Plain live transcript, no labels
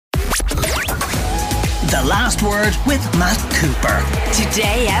The Last Word with Matt Cooper.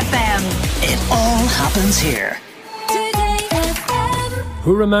 Today FM. It all happens here.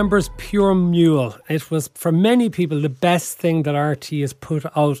 Who remembers Pure Mule? It was, for many people, the best thing that RT has put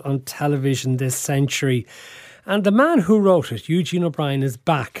out on television this century. And the man who wrote it, Eugene O'Brien, is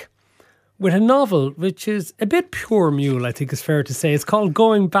back with a novel which is a bit Pure Mule, I think is fair to say. It's called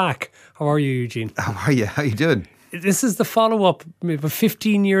Going Back. How are you, Eugene? How are you? How are you doing? This is the follow-up, maybe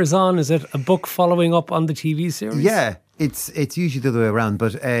 15 years on. Is it a book following up on the TV series? Yeah, it's usually the other way around.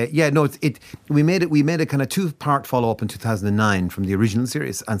 But we made a kind of 2-part follow-up in 2009 from the original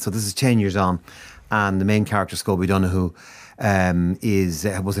series. And so this is 10 years on. And the main character, Scobie Donoghue,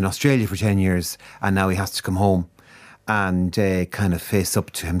 was in Australia for 10 years. And now he has to come home and kind of face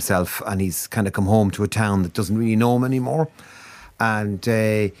up to himself. And he's kind of come home to a town that doesn't really know him anymore.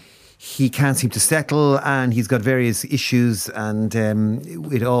 And he can't seem to settle, and he's got various issues, and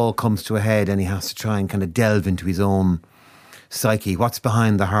it all comes to a head, and he has to try and kind of delve into his own psyche. What's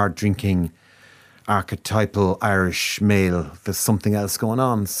behind the hard-drinking, archetypal Irish male? There's something else going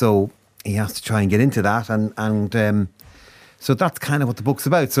on. So he has to try and get into that, and so that's kind of what the book's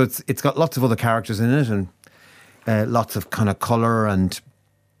about. So it's got lots of other characters in it, and lots of kind of colour, and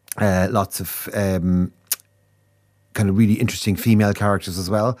lots of kind of really interesting female characters as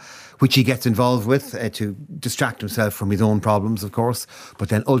well, which he gets involved with to distract himself from his own problems, of course. But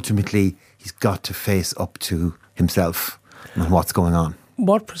then ultimately, he's got to face up to himself and what's going on.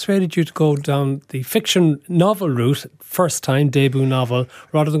 What persuaded you to go down the fiction novel route, first time debut novel,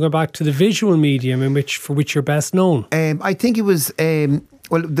 rather than go back to the visual medium for which you're best known? I think it was...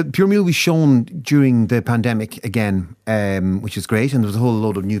 the Pure Mule was shown during the pandemic again, which is great, and there was a whole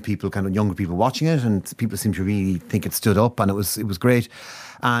load of new people, kind of younger people watching it, and people seemed to really think it stood up, and it was great.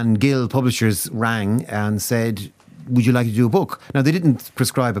 And Gill Publishers rang and said, would you like to do a book? Now, they didn't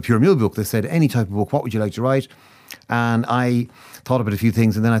prescribe a Pure Mule book. They said, any type of book, what would you like to write? And I thought about a few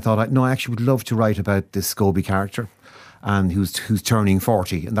things, and then I thought, I actually would love to write about this Scobie character, and who's turning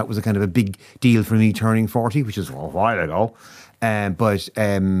 40. And that was a kind of a big deal for me, turning 40, which is a while ago. But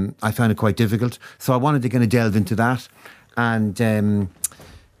I found it quite difficult. So I wanted to kind of delve into that and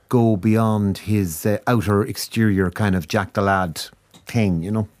go beyond his outer exterior kind of Jack the Lad thing,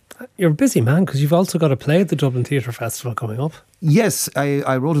 you know. You're a busy man, because you've also got a play at the Dublin Theatre Festival coming up. Yes,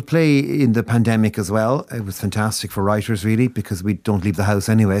 I wrote a play in the pandemic as well. It was fantastic for writers, really, because we don't leave the house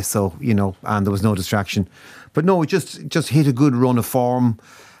anyway. So, you know, and there was no distraction. But no, it just hit a good run of form.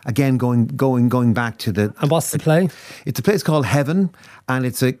 Again, going back to the... And what's the play? It's a place called Heaven, and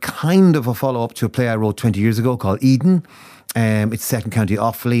it's a kind of a follow-up to a play I wrote 20 years ago called Eden. It's set in County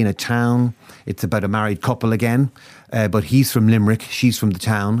Offaly in a town. It's about a married couple again, but he's from Limerick, she's from the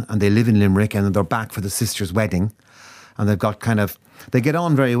town, and they live in Limerick, and they're back for the sister's wedding. And they've got they get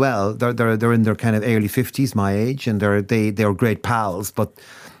on very well. They're in their kind of early 50s, my age, and they're great pals, but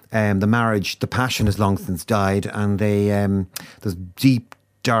the marriage, the passion has long since died, and there's deep,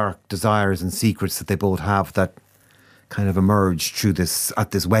 dark desires and secrets that they both have that kind of emerge through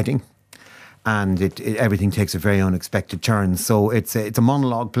at this wedding, and everything takes a very unexpected turn. So it's a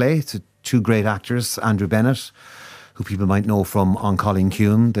monologue play. It's two great actors, Andrew Bennett, who people might know from On Colleen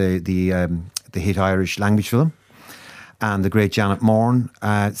Kuhn, the hit Irish language film, and the great Janet Morn.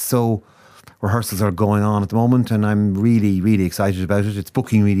 So rehearsals are going on at the moment, and I'm really, really excited about it. It's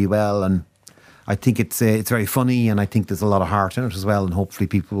booking really well, and I think it's very funny, and I think there's a lot of heart in it as well, and hopefully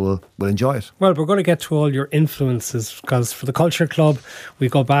people will enjoy it. Well, we're going to get to all your influences, because for the Culture Club, we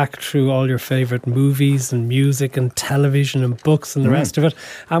go back through all your favourite movies and music and television and books and the rest of it.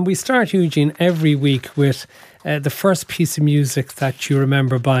 And we start, Eugene, every week with the first piece of music that you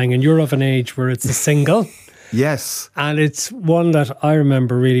remember buying, and you're of an age where it's a single. Yes. And it's one that I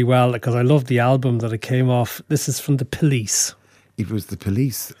remember really well, because I love the album that it came off. This is from The Police. It was The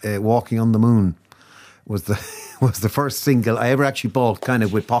Police. Walking on the Moon was the first single I ever actually bought, kind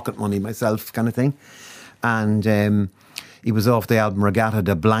of with pocket money myself, kind of thing. And it was off the album Regatta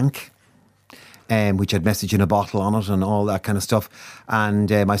de Blanc, which had Message in a Bottle on it and all that kind of stuff. And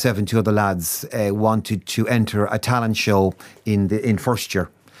myself and two other lads wanted to enter a talent show in first year.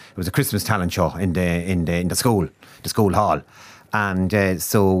 It was a Christmas talent show in the school hall, and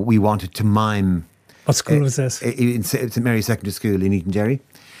so we wanted to mime. What school was this? It's St Mary's Secondary School in Eton Derry.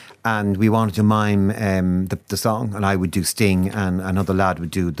 And we wanted to mime the song, and I would do Sting, and another lad would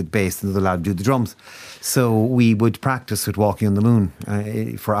do the bass, and another lad would do the drums. So we would practice with Walking on the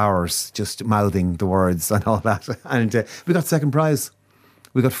Moon for hours, just mouthing the words and all that. And we got second prize.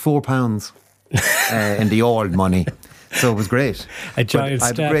 We got £4 in the old money. So it was great. A giant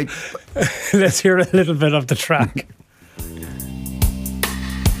step. Let's hear a little bit of the track.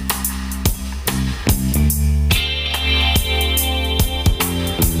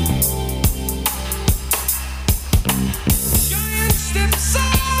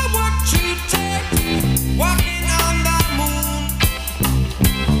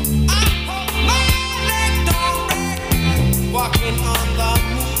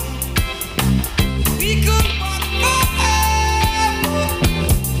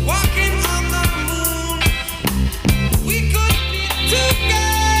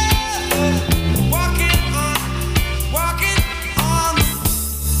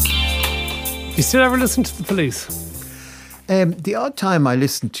 You still ever listen to the Police? The odd time I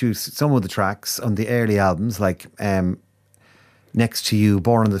listen to some of the tracks on the early albums, like Next to You,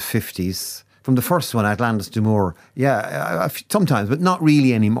 Born in the 50s. From the first one, Atlantis D'Amour. Yeah, sometimes, but not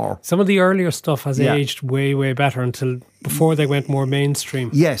really anymore. Some of the earlier stuff has aged way, way better until before they went more mainstream.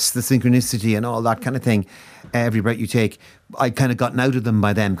 Yes, the synchronicity and all that kind of thing. Every Breath You Take. I'd kind of gotten out of them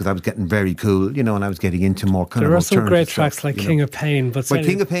by then because I was getting very cool, and I was getting into more kind of There are some great stuff, tracks like King of Pain. But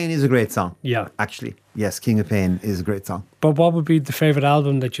King of Pain is a great song. Yeah. Actually, yes, King of Pain is a great song. But what would be the favourite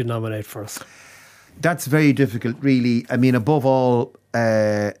album that you'd nominate for us? That's very difficult, really. I mean, above all,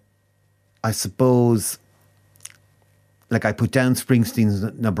 I suppose, like I put down Springsteen's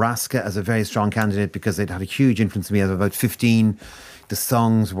Nebraska as a very strong candidate because it had a huge influence on me. I was about 15. The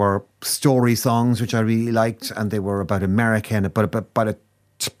songs were story songs, which I really liked, and they were about America and about a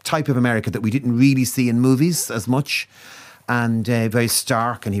type of America that we didn't really see in movies as much, and very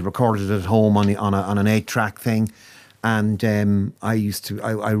stark. And he recorded it at home on an 8-track thing. And I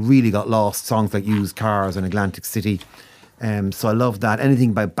really got lost. Songs like Used Cars and Atlantic City. So I love that.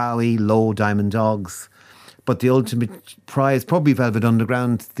 Anything by Bowie, Low, Diamond Dogs. But the ultimate prize, probably Velvet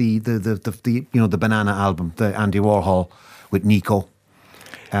Underground, the Banana album, the Andy Warhol with Nico.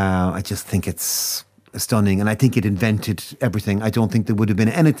 I just think it's stunning, and I think it invented everything. I don't think there would have been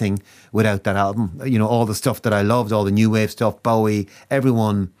anything without that album. All the stuff that I loved, all the new wave stuff, Bowie,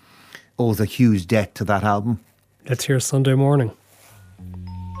 everyone owes a huge debt to that album. Let's hear Sunday Morning.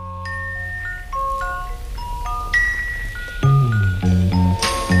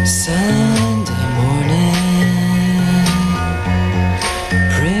 Sunday morning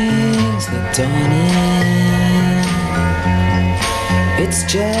brings the dawn in. It's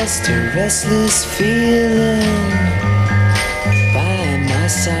just a restless feeling by my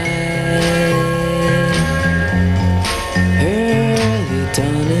side. Early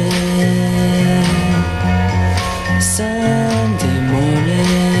dawning, Sunday morning.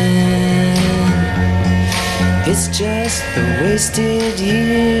 It's just the wasted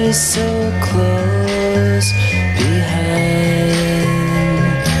years so close behind.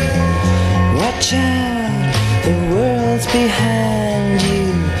 Watch out, the world's behind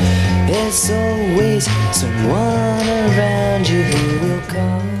you. There's always someone around you who will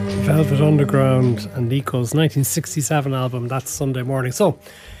come. Velvet Underground and Nico's 1967 album, that's Sunday Morning. So,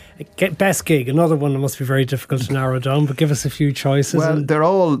 best gig, another one that must be very difficult to narrow down, but give us a few choices. Well,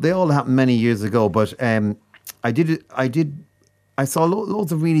 they all happened many years ago, but I saw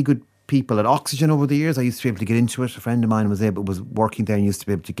loads of really good people at Oxygen over the years. I used to be able to get into it. A friend of mine was working there and used to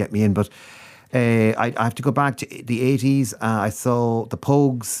be able to get me in. But I have to go back to the 80s. I saw the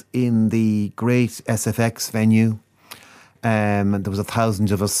Pogues in the great SFX venue. And there was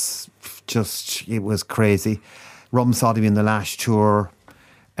 1,000 of us. It was crazy. Rum Sodomy and the Lash tour.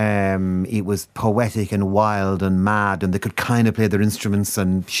 It was poetic and wild and mad, and they could kind of play their instruments,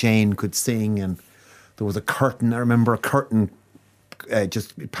 and Shane could sing, and there was a curtain. I remember a curtain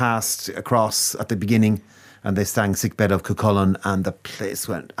just passed across at the beginning, and they sang Sickbed of Cuchulainn, and the place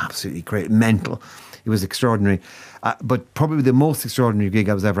went absolutely great, mental. It was extraordinary. But probably the most extraordinary gig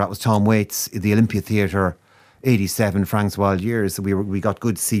I was ever at was Tom Waits at the Olympia Theatre, 87, Frank's Wild Years. So we got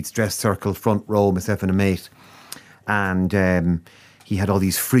good seats, dress circle, front row, myself and a mate. And he had all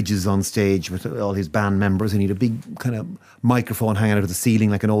these fridges on stage with all his band members, and he had a big kind of microphone hanging out of the ceiling,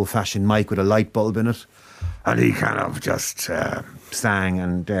 like an old-fashioned mic with a light bulb in it. And he kind of just sang,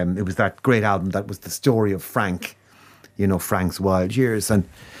 and it was that great album that was the story of Frank, Frank's Wild Years. And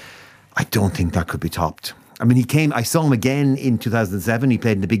I don't think that could be topped. I mean, I saw him again in 2007. He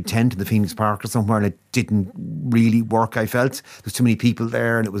played in the Big Tent in the Phoenix Park or somewhere, and it didn't really work, I felt. There's too many people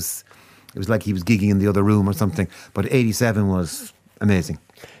there, and it was like he was gigging in the other room or something. But 87 was amazing.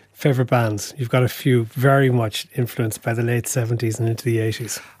 Favourite bands? You've got a few very much influenced by the late 70s and into the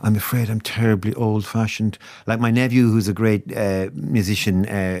 80s. I'm afraid I'm terribly old-fashioned. Like my nephew, who's a great musician,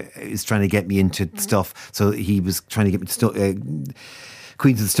 is trying to get me into stuff. So he was trying to get me to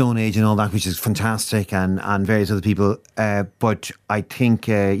Queens of the Stone Age and all that, which is fantastic, and various other people. But I think,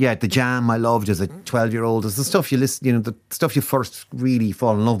 the Jam I loved as a 12-year-old. It's the stuff you listen, the stuff you first really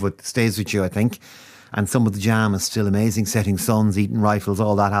fall in love with stays with you, I think. And some of the Jam is still amazing. Setting Suns, Eating Rifles,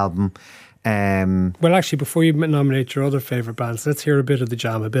 all that album. Well, actually, before you nominate your other favourite bands, let's hear a bit of the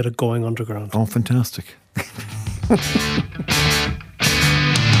Jam, a bit of Going Underground. Oh, fantastic.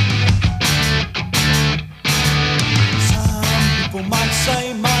 People might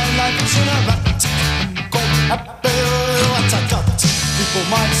say my life is in a rut. I'm quite happy with what I got. People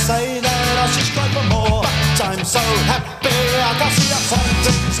might say that I should strive for more, but I'm so happy I can see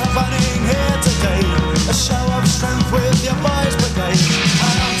something's happening here today. A show of strength with your boys brigade,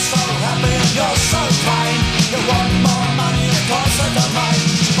 and I'm so happy you're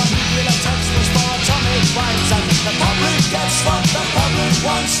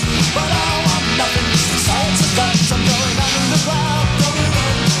once, but I want nothing. Besides the fact I'm going underground.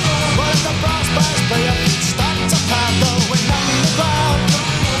 But the brass bands play a beat, start to pad, going underground.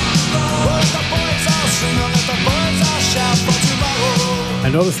 But the boys all sing, and the boys all shout for tomorrow. I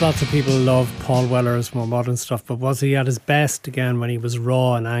notice lots of people love Paul Weller's more modern stuff, but was he at his best again when he was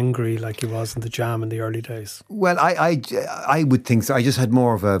raw and angry like he was in the Jam in the early days? Well, I would think so. I just had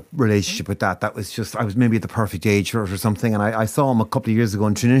more of a relationship with that. That was just, I was maybe at the perfect age for it or something. And I saw him a couple of years ago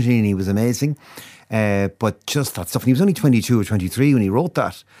in Trinity and he was amazing. But just that stuff. And he was only 22 or 23 when he wrote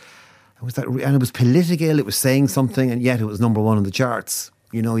that. And it was political, it was saying something, and yet it was number one on the charts.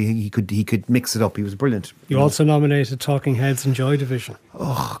 You know, he could mix it up. He was brilliant. You also nominated Talking Heads in Joy Division.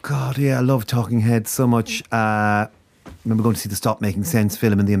 Oh, God, yeah, I love Talking Heads so much. I remember going to see the Stop Making Sense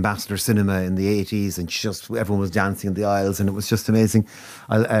film in the Ambassador Cinema in the 80s, and just everyone was dancing in the aisles, and it was just amazing.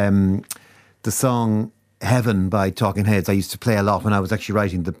 The song Heaven by Talking Heads I used to play a lot when I was actually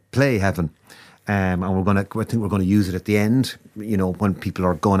writing the play Heaven. And I think we're going to use it at the end, you know, when people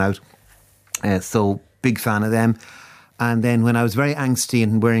are going out. So, big fan of them. And then when I was very angsty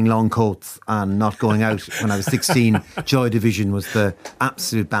and wearing long coats and not going out when I was 16, Joy Division was the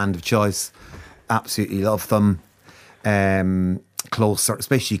absolute band of choice. Absolutely love them. Closer,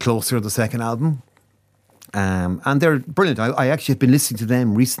 especially Closer, the second album. And they're brilliant. I actually have been listening to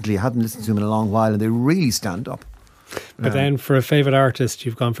them recently. I hadn't listened to them in a long while, and they really stand up. But then for a favourite artist,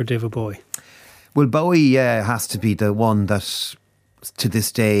 you've gone for David Bowie. Well, Bowie has to be the one that to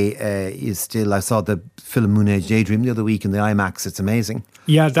this day is still. I saw the film Moon Age Daydream the other week in the IMAX. It's amazing.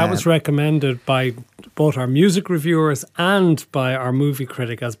 Yeah, that was recommended by both our music reviewers and by our movie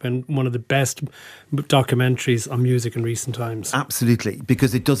critic as been one of the best documentaries on music in recent times. Absolutely,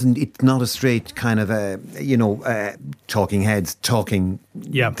 because it's not a straight kind of Talking Heads talking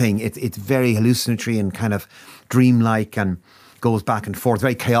thing. It's very hallucinatory and kind of dreamlike and goes back and forth,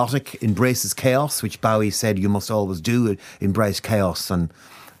 very chaotic, embraces chaos, which Bowie said you must always do, embrace chaos and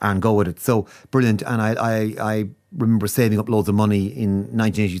go with it. So brilliant. And I remember saving up loads of money in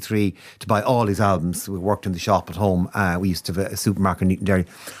 1983 to buy all his albums. We worked in the shop at home. We used to have a supermarket in Newton Derry.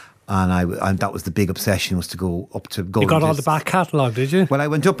 And that was the big obsession, was to go up to Golden Discs. You got all the back catalogue, did you? Well, I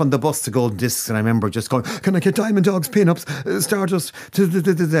went up on the bus to Golden Discs and I remember just going, can I get Diamond Dogs, Pin-Ups, Stardust?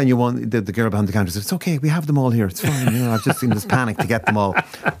 And you want the girl behind the counter said, it's okay, we have them all here, it's fine. You know, I've just in this panic to get them all.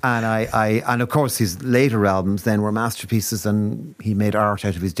 And and of course his later albums then were masterpieces, and he made art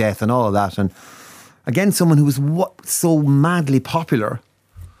out of his death and all of that. And again, someone who was so madly popular,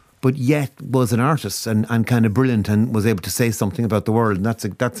 but yet was an artist and kind of brilliant and was able to say something about the world. And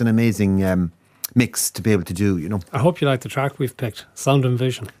that's an amazing mix to be able to do, you know. I hope you like the track we've picked, Sound and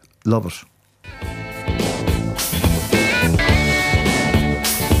Vision. Love it.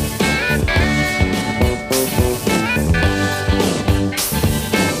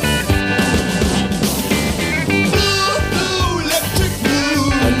 Blue, electric blue.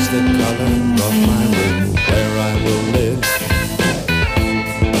 That's the color of my room where I will live.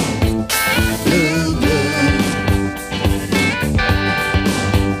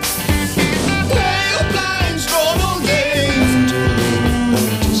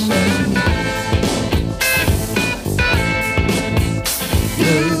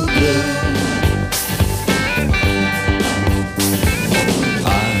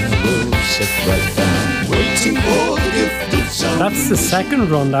 That's the second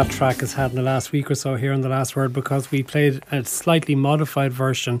run that track has had in the last week or so here in The Last Word, because we played a slightly modified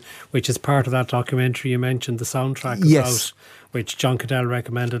version, which is part of that documentary you mentioned. The soundtrack is out, which John Cadell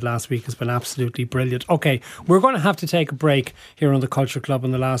recommended last week. Has been absolutely brilliant. Okay, we're going to have to take a break here on the Culture Club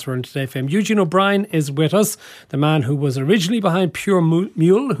on The Last Word Today FM. Eugene O'Brien is with us, the man who was originally behind Pure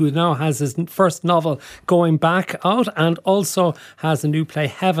Mule, who now has his first novel Going Back out, and also has a new play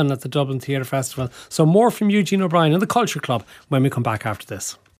Heaven at the Dublin Theatre Festival. So more from Eugene O'Brien in the Culture Club when we come back after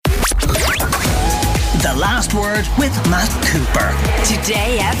this. The Last Word with Matt Cooper.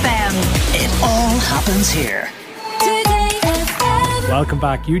 Today FM. It all happens here. Welcome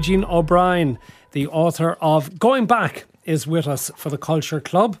back. Eugene O'Brien, the author of Going Back, is with us for the Culture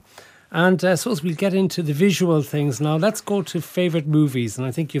Club. And I suppose we'll get into the visual things now. Let's go to favourite movies. And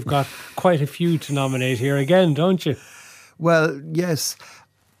I think you've got quite a few to nominate here again, don't you? Well, yes.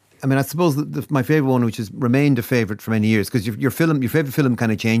 I mean, I suppose my favourite one, which has remained a favourite for many years, because your favourite film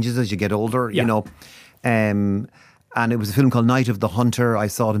kind of changes as you get older, you know. And it was a film called Night of the Hunter. I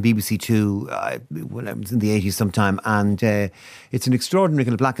saw it on BBC Two when I was in the 80s sometime. And it's an extraordinary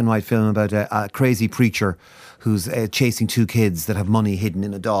kind of black and white film about a crazy preacher who's chasing two kids that have money hidden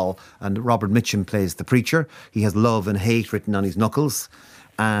in a doll. And Robert Mitchum plays the preacher. He has love and hate written on his knuckles.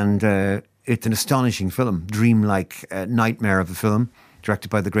 And it's an astonishing film, dreamlike nightmare of a film. directed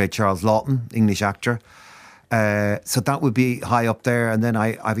by the great Charles Laughton, English actor. So that would be high up there. And then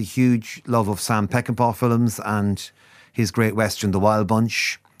I have a huge love of Sam Peckinpah films and his great western, The Wild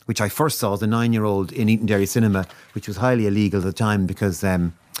Bunch, which I first saw as a 9-year-old in Eton-Derry Cinema, which was highly illegal at the time because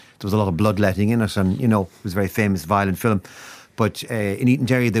there was a lot of bloodletting in it, and, it was a very famous violent film. But in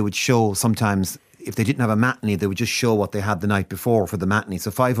Eton-Derry, they would show sometimes, if they didn't have a matinee, they would just show what they had the night before for the matinee.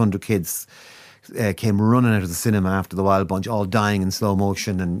 So 500 kids came running out of the cinema after The Wild Bunch, all dying in slow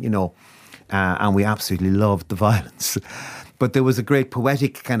motion, and we absolutely loved the violence. But there was a great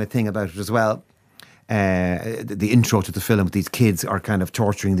poetic kind of thing about it as well. The intro to the film, these kids are kind of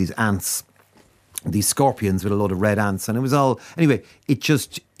torturing these ants, these scorpions with a load of red ants, and it was all, anyway, it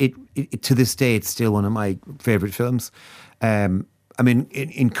to this day, it's still one of my favourite films. I mean,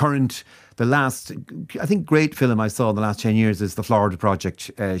 the last, I think, great film I saw in the last 10 years is The Florida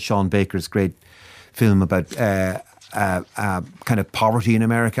Project, Sean Baker's great film about kind of poverty in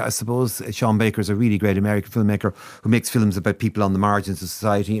America, I suppose. Sean Baker's a really great American filmmaker who makes films about people on the margins of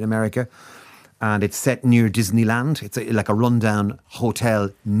society in America. And it's set near Disneyland. It's like a rundown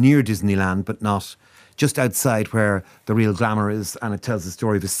hotel near Disneyland, but not just outside where the real glamour is. And it tells the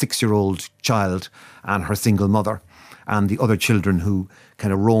story of a 6-year-old child and her single mother and the other children who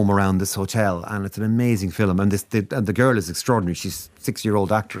kind of roam around this hotel. And it's an amazing film. And the girl is extraordinary. She's a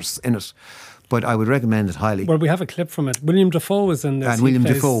 6-year-old actress in it. But I would recommend it highly. Well, we have a clip from it. William Dafoe is in this. And William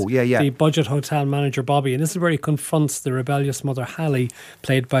Dafoe, yeah. The budget hotel manager, Bobby. And this is where he confronts the rebellious mother, Hallie,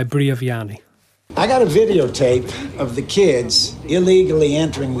 played by Bria Vianney. I got a videotape of the kids illegally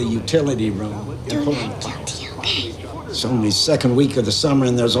entering the utility room. It's only second week of the summer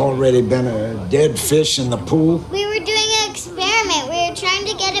and there's already been a dead fish in the pool. We were doing an experiment. We were trying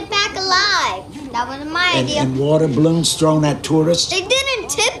to get it back alive. That wasn't my idea. And water balloons thrown at tourists. They didn't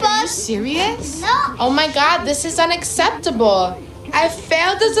tip us. Are you serious? No. Oh my God, this is unacceptable. I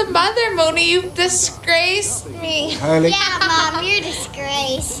failed as a mother, Mooney. You've disgraced me. Harley? Yeah, Mom, you're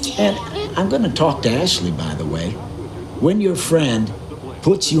disgraced. And I'm going to talk to Ashley, by the way. When your friend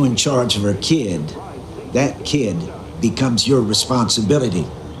puts you in charge of her kid, that kid becomes your responsibility.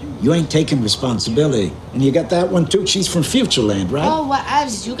 You ain't taking responsibility. And you got that one, too? She's from Futureland, right? Oh,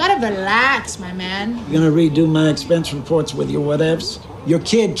 whatevs. You gotta relax, my man. You gonna redo my expense reports with your whatevs? Your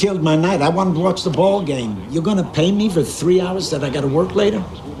kid killed my night. I wanted to watch the ball game. You're gonna pay me for 3 hours that I gotta work later?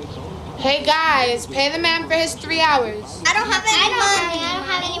 Hey, guys, pay the man for his 3 hours. I don't have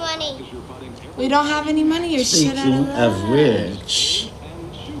any money. We don't have any money, you're shit out Speaking of which,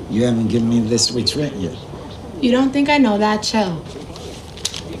 you haven't given me this week's rent yet. You don't think I know that? Chill.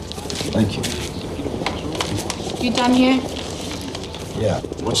 Thank you. You done here? Yeah,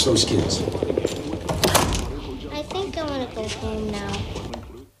 watch those kids. I think I want to go home now.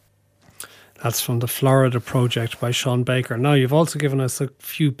 That's from The Florida Project by Sean Baker. Now, you've also given us a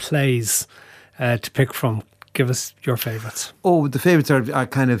few plays to pick from. Give us your favourites. Oh, the favourites are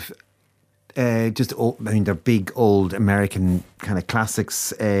kind of just old, I mean, they're big, old American kind of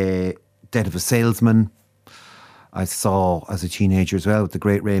classics. Death of a Salesman. I saw as a teenager as well with the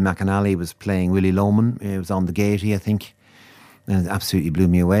great Ray McAnally was playing Willie Loman. It was on the Gaiety, I think. And it absolutely blew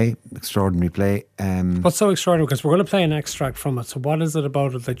me away. Extraordinary play. What's so extraordinary? Because we're going to play an extract from it. So what is it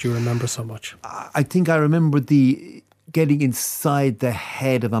about it that you remember so much? I think I remember the getting inside the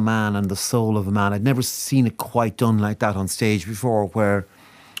head of a man and the soul of a man. I'd never seen it quite done like that on stage before, where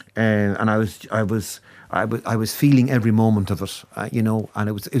and I was feeling every moment of it, and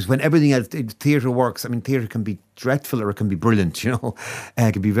it was when everything else, theatre works. I mean, theatre can be dreadful or it can be brilliant,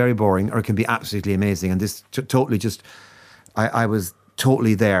 it can be very boring or it can be absolutely amazing. And this totally just, I was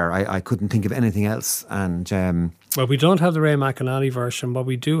totally there. I couldn't think of anything else. And well, we don't have the Ray McAnally version. What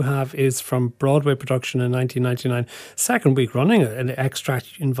we do have is from Broadway production in 1999, second week running, an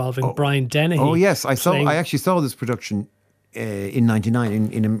extract involving Brian Dennehy. Oh yes, I actually saw this production in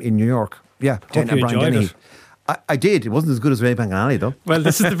 '99 in New York. Yeah, Hope you enjoyed it. I did. It wasn't as good as Ray McAnally, though. Well,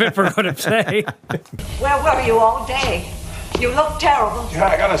 this is the bit we're going to play. Where were you all day? You look terrible. Yeah,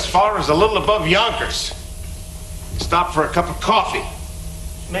 I got as far as a little above Yonkers. Stopped for a cup of coffee.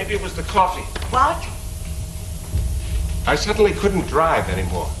 Maybe it was the coffee. What? I suddenly couldn't drive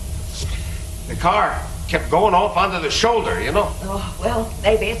anymore. The car kept going off onto the shoulder, Oh, well,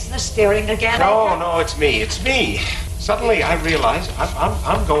 maybe it's the steering again. No, it's me. Suddenly I realized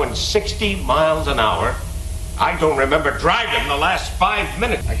I'm going 60 miles an hour. I don't remember driving the last 5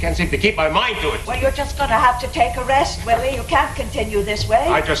 minutes. I can't seem to keep my mind to it. Well, you're just going to have to take a rest, Willie. You can't continue this way.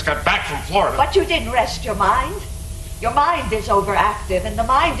 I just got back from Florida. But you didn't rest your mind. Your mind is overactive, and the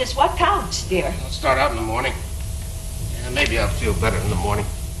mind is what counts, dear. I'll start out in the morning. Yeah, maybe I'll feel better in the morning.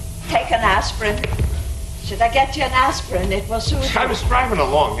 Take an aspirin. Should I get you an aspirin? It will soothe you. I was driving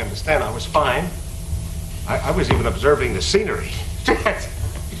along, you understand? I was fine. I was even observing the scenery. You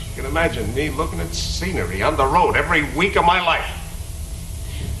can imagine me looking at scenery on the road every week of my life.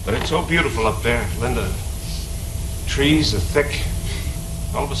 But it's so beautiful up there, Linda. Trees are thick.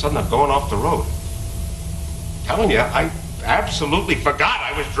 All of a sudden, I'm going off the road. Telling you, I absolutely forgot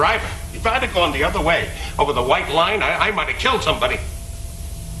I was driving. If I had gone the other way, over the white line, I might have killed somebody.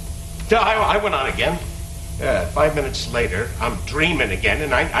 I went on again. 5 minutes later, I'm dreaming again,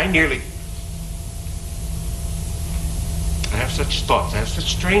 and I nearly... I have such thoughts. I have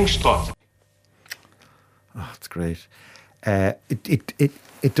such strange thoughts. Oh, it's great.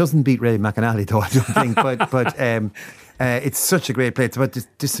 It doesn't beat Ray McAnally, though, I don't think. But it's such a great play. It's about this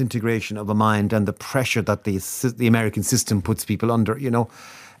disintegration of the mind and the pressure that the American system puts people under, you know.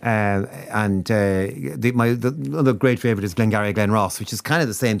 My other great favourite is Glengarry Glen Ross, which is kind of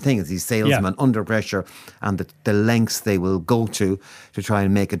the same thing as these salesmen under pressure and the lengths they will go to try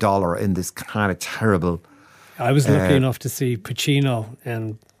and make a dollar in this kind of terrible... I was lucky enough to see Pacino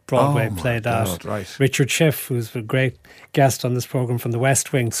and Broadway play that. God, right. Richard Schiff, who's a great guest on this programme from the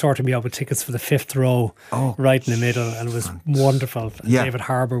West Wing, sorted me out with tickets for the fifth row, right in the middle, and it was wonderful. And David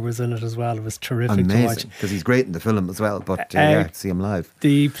Harbour was in it as well. It was terrific to watch. Because he's great in the film as well, but see him live.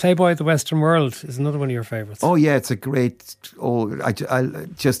 The Playboy of the Western World is another one of your favourites. Oh yeah, it's a great...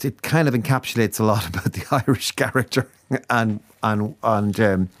 it kind of encapsulates a lot about the Irish character and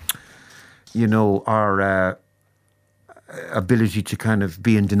you know, our... ability to kind of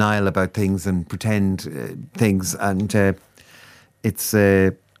be in denial about things and pretend things, and it's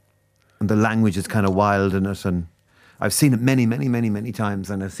the language is kind of wild in it, and I've seen it many times,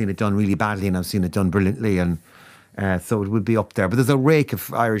 and I've seen it done really badly and I've seen it done brilliantly, and so it would be up there. But there's a rake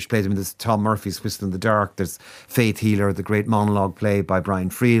of Irish plays. I mean, there's Tom Murphy's Whistle in the Dark, there's Faith Healer, the great monologue play by Brian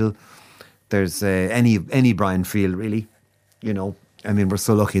Friel, there's any Brian Friel really, you know. I mean, we're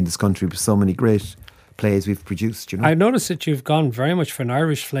so lucky in this country with so many great plays we've produced, you know. I noticed that you've gone very much for an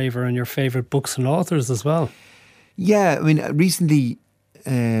Irish flavour in your favourite books and authors as well. Yeah, I mean, recently,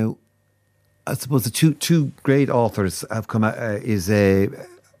 I suppose the two great authors have come out. Is a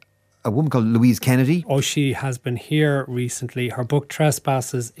woman called Louise Kennedy. Oh, she has been here recently. Her book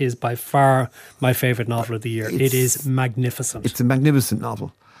Trespasses is by far my favourite novel of the year. It is magnificent. It's a magnificent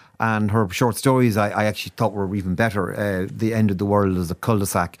novel. And her short stories I actually thought were even better. The End of the World is a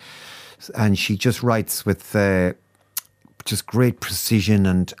cul-de-sac. And she just writes with just great precision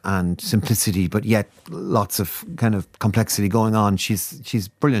and simplicity, but yet lots of kind of complexity going on. She's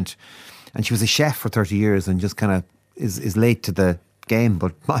brilliant. And she was a chef for 30 years and just kind of is late to the game,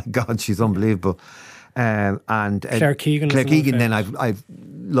 but my God, she's unbelievable. And Claire Keegan. Then I've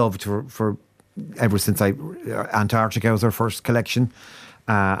loved her for ever since Antarctica was her first collection.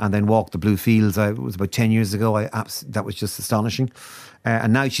 And then Walk the Blue Fields, it was about 10 years ago. That was just astonishing.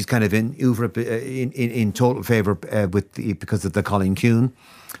 And now she's kind of in total favour because of the Colleen Kuhn,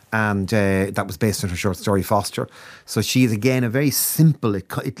 and that was based on her short story Foster. So she is again a very simple.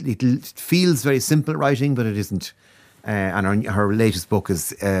 It feels very simple writing, but it isn't. And her latest book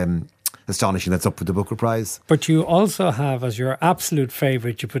is astonishing. That's up for the Booker Prize. But you also have as your absolute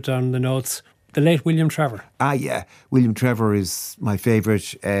favourite, you put down the notes, the late William Trevor. Yeah, William Trevor is my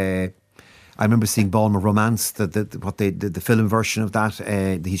favourite. I remember seeing Balmer Romance, the film version of that,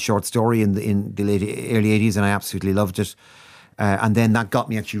 his short story in the early 80s, and I absolutely loved it. And then that got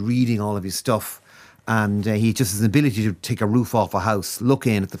me actually reading all of his stuff. And he just has an ability to take a roof off a house, look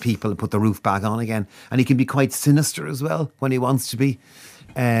in at the people and put the roof back on again. And he can be quite sinister as well when he wants to be.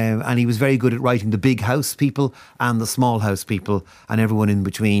 And he was very good at writing the big house people and the small house people and everyone in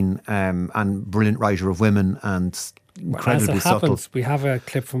between, and brilliant writer of women and incredibly as it happens, we have a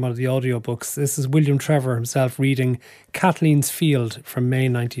clip from one of the audiobooks. This is William Trevor himself reading Kathleen's Field from May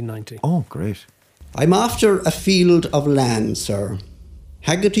 1990. Oh, great. I'm after a field of land, sir.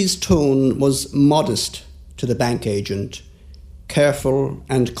 Haggerty's tone was modest to the bank agent, careful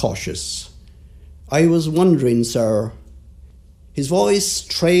and cautious. I was wondering, sir. His voice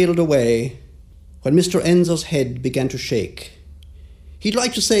trailed away when Mr. Enzo's head began to shake. He'd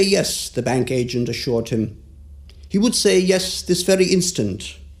like to say yes, the bank agent assured him. He would say yes this very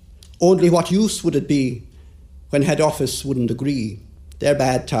instant. Only what use would it be when head office wouldn't agree? They're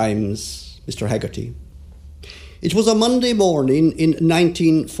bad times, Mr. Haggerty. It was a Monday morning in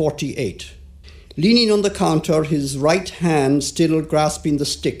 1948. Leaning on the counter, his right hand still grasping the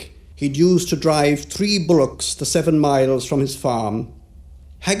stick he'd used to drive 3 bullocks the 7 miles from his farm,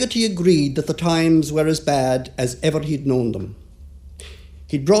 Haggerty agreed that the times were as bad as ever he'd known them.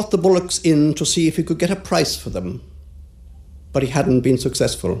 He'd brought the bullocks in to see if he could get a price for them, but he hadn't been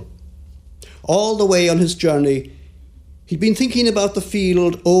successful. All the way on his journey, he'd been thinking about the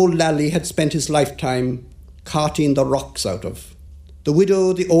field old Lally had spent his lifetime carting the rocks out of. The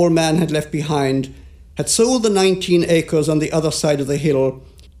widow the old man had left behind had sold the 19 acres on the other side of the hill,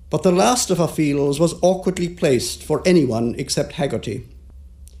 but the last of her fields was awkwardly placed for anyone except Haggerty.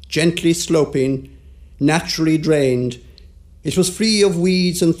 Gently sloping, naturally drained, it was free of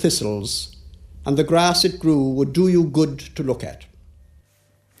weeds and thistles, and the grass it grew would do you good to look at.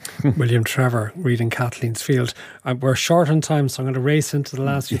 William Trevor reading Kathleen's Field. We're short on time, so I'm going to race into the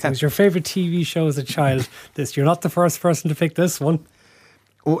last few things. Your favourite TV show as a child? You're not the first person to pick this one.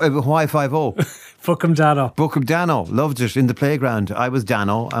 Oh, Hawaii 5-0. Bookham Dano. Bookham Dano. Loved it in the playground. I was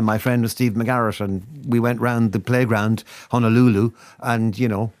Dano and my friend was Steve McGarrett, and we went round the playground, Honolulu, and,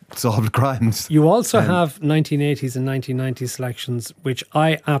 solved crimes. You also have 1980s and 1990s selections, which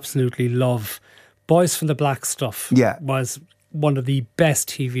I absolutely love. Boys from the Black Stuff was one of the best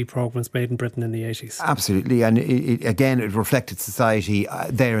TV programmes made in Britain in the 80s. Absolutely. And it reflected society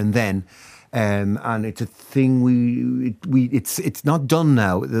there and then. And it's a thing it's not done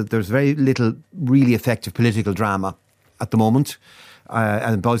now. There's very little really effective political drama at the moment.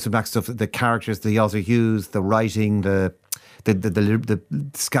 And Boys from Black Stuff, the characters, the Yosser Hughes, the writing, the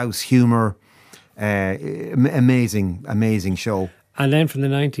Scouse humour, amazing show. And then from the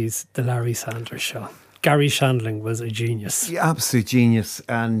 90s, the Larry Sanders Show. Gary Shandling was a genius. Yeah, absolute genius.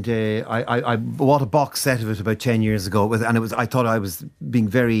 And I bought a box set of it about 10 years ago. And I thought I was being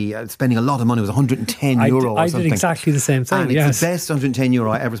spending a lot of money. It was €110 or something. I did exactly the same thing. And it's the best €110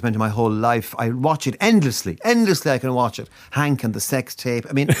 I ever spent in my whole life. I watch it endlessly. Endlessly I can watch it. Hank and the sex tape.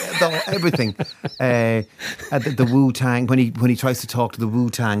 I mean, everything. The Wu-Tang, when he tries to talk to the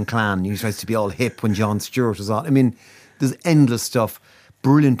Wu-Tang clan, he tries to be all hip when Jon Stewart was on. I mean, there's endless stuff.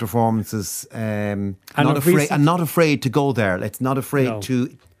 Brilliant performances. Not afraid to go there. It's not afraid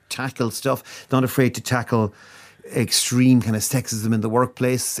to tackle stuff. Not afraid to tackle extreme kind of sexism in the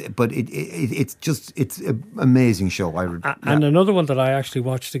workplace. But it's an amazing show. And another one that I actually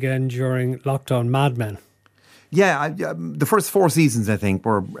watched again during lockdown, Mad Men. Yeah, the first 4 seasons I think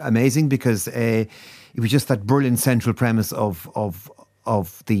were amazing because it was just that brilliant central premise of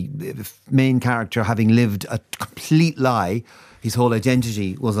the main character having lived a complete lie. His whole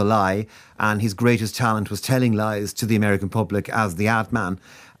identity was a lie, and his greatest talent was telling lies to the American public as the ad man.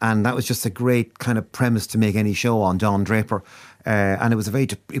 And that was just a great kind of premise to make any show on. Don Draper, and it was a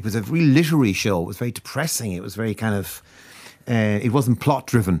really literary show. It was very depressing. It was very kind of, it wasn't plot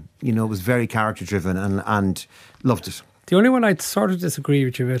driven. It was very character driven, and loved it. The only one I'd sort of disagree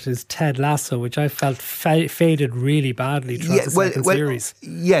with you with is Ted Lasso, which I felt faded really badly throughout the second series.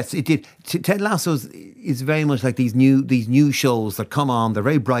 Yes, it did. Ted Lasso is very much like these new shows that come on. They're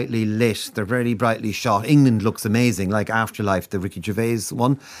very brightly lit. They're very brightly shot. England looks amazing, like Afterlife, the Ricky Gervais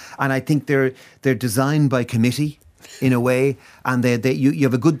one. And I think they're designed by committee in a way, and you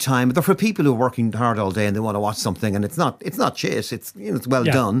have a good time. They're for people who are working hard all day and they want to watch something, and it's not shit. It's well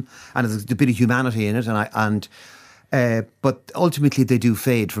done, and there's a bit of humanity in it, but ultimately they do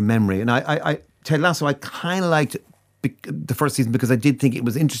fade from memory. And Ted Lasso, I kind of liked the first season because I did think it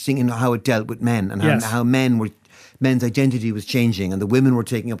was interesting in how it dealt with men and how men's identity was changing, and the women were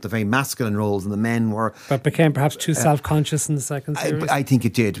taking up the very masculine roles and the men were... But became perhaps too self-conscious in the second series? I think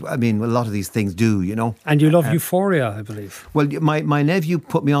it did. I mean, a lot of these things do, And you love Euphoria, I believe. Well, my nephew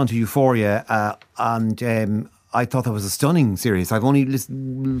put me on to Euphoria and I thought that was a stunning series. I've only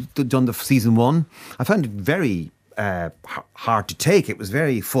done the season 1. I found it very... hard to take. It was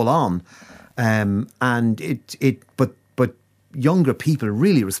very full on, and but younger people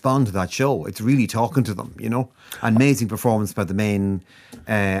really respond to that show. It's really talking to them, Amazing performance by the main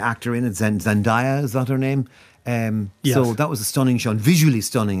actor in it, Zendaya, is that her name? Yes. So that was a stunning show, and visually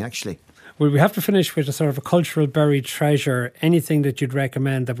stunning, actually. Well, we have to finish with a sort of a cultural buried treasure. Anything that you'd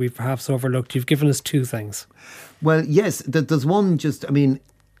recommend that we've perhaps overlooked? You've given us 2 things. Well, yes, there's one. There's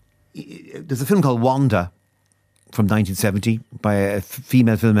a film called Wanda from 1970 by a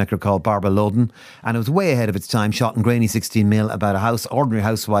female filmmaker called Barbara Loden, and it was way ahead of its time, shot in grainy 16mm about ordinary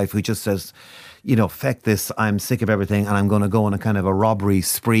housewife who just says, feck this, I'm sick of everything and I'm going to go on a kind of a robbery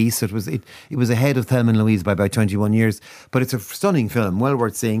spree. So it was ahead of Thelma and Louise by about 21 years, but it's a stunning film, well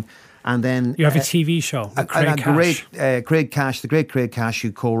worth seeing. And then you have a TV show, Craig Cash, the great Craig Cash,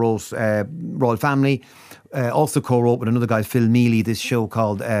 who co-wrote Royal Family, also co-wrote with another guy, Phil Mealy, this show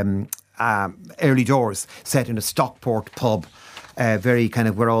called Early Doors, set in a Stockport pub, very kind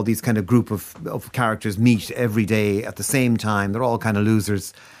of where all these kind of group of characters meet every day at the same time. They're all kind of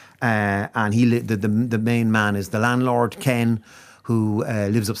losers, and the main man is the landlord, Ken, who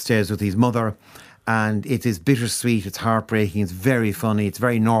lives upstairs with his mother, and it is bittersweet, it's heartbreaking, it's very funny, it's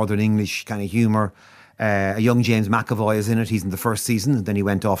very Northern English kind of humour. A young James McAvoy is in it. He's in the first season, and then he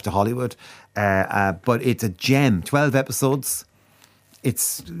went off to Hollywood. But it's a gem. 12 episodes.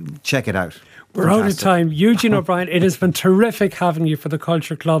 Check it out. We're out of time. Eugene O'Brien, it has been terrific having you for the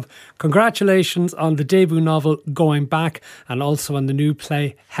Culture Club. Congratulations on the debut novel, Going Back, and also on the new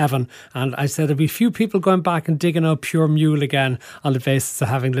play, Heaven. And I said there'll be a few people going back and digging out Pure Mule again on the basis of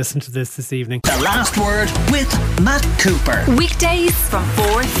having listened to this evening. The Last Word with Matt Cooper. Weekdays from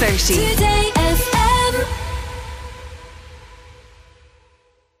 4:30. Today